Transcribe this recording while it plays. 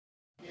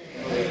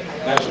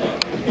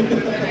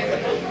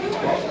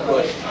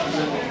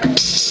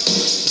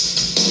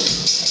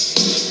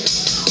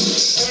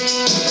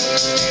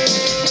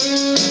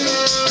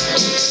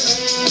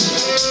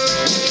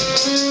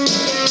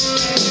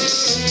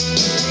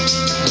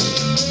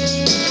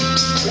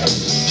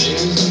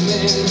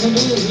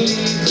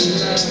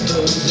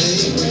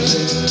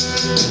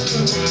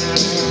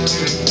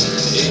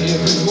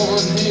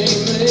Everyone he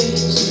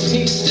meets,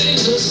 he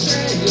stays a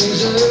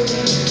stranger.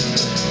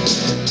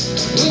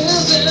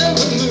 With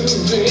every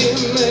move he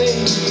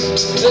makes,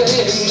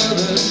 there's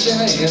another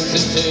chance to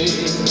take.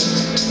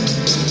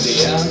 The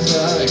odds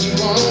are he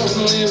won't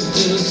live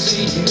to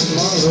see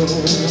tomorrow.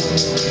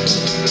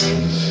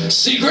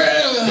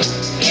 Secret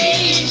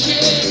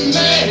agent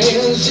man,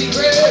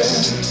 secret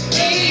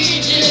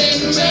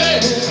agent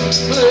man,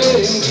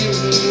 playing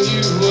giving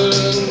you a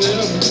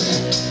number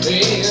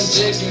and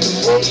taking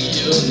away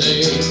your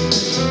name.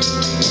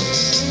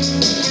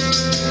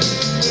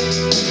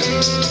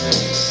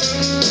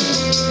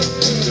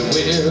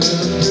 Beware of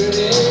the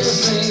pretty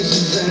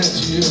faces that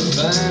you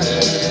find.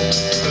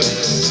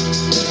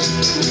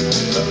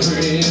 A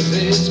pretty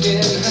face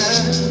can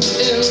hide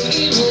an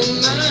evil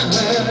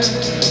mind.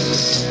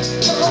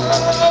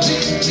 Oh, be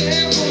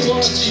careful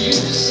what you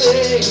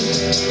say,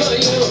 or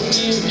you'll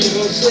give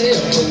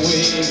yourself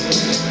away.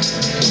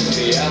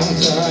 The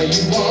odds are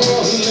you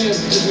won't live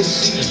to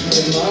see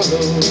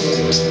tomorrow.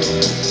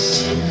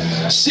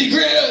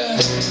 Secret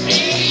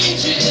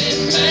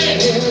agent man,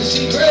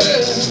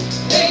 secret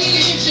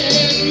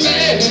agent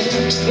man,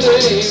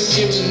 they've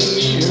given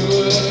you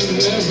a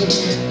number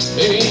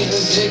and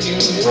taken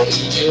away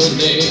your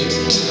name.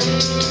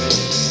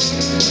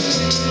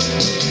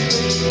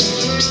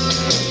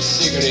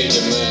 Secret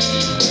agent man.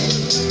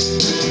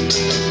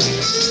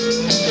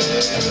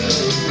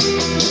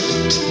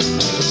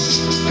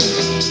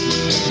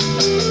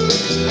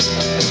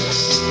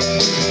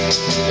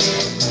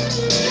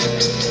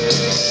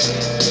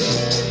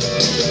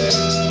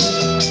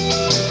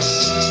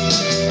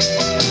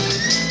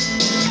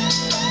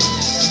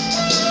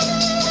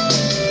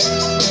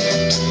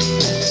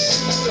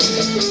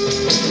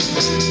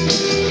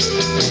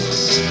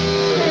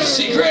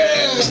 Secret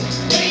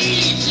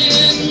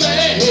agent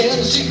man,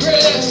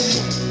 secret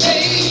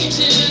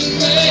agent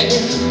man,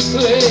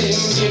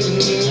 they've given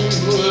you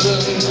a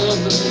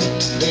number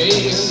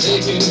and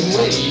taken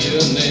away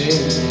your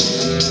name.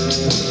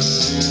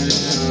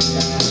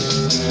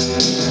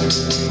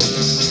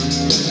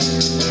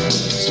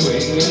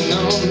 Swinging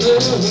on the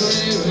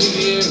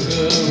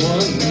Riviera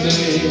one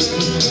day,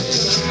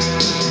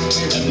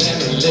 and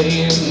then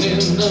laying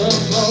in the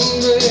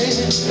laundry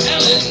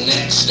alley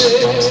next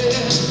day.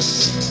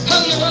 I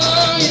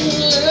know you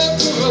left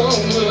the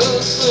wrong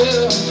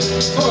myself,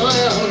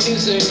 while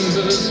kissing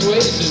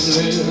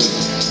persuasively.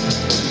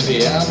 The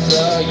odds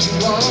are you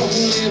won't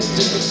live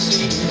to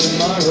see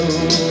tomorrow.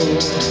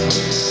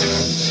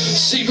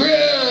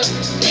 Secret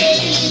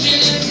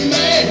agent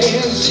man,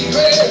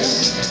 secret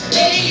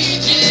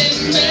agent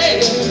man,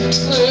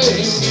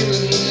 they've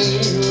given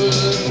you a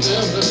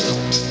number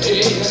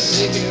and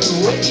taken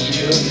away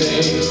your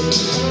name.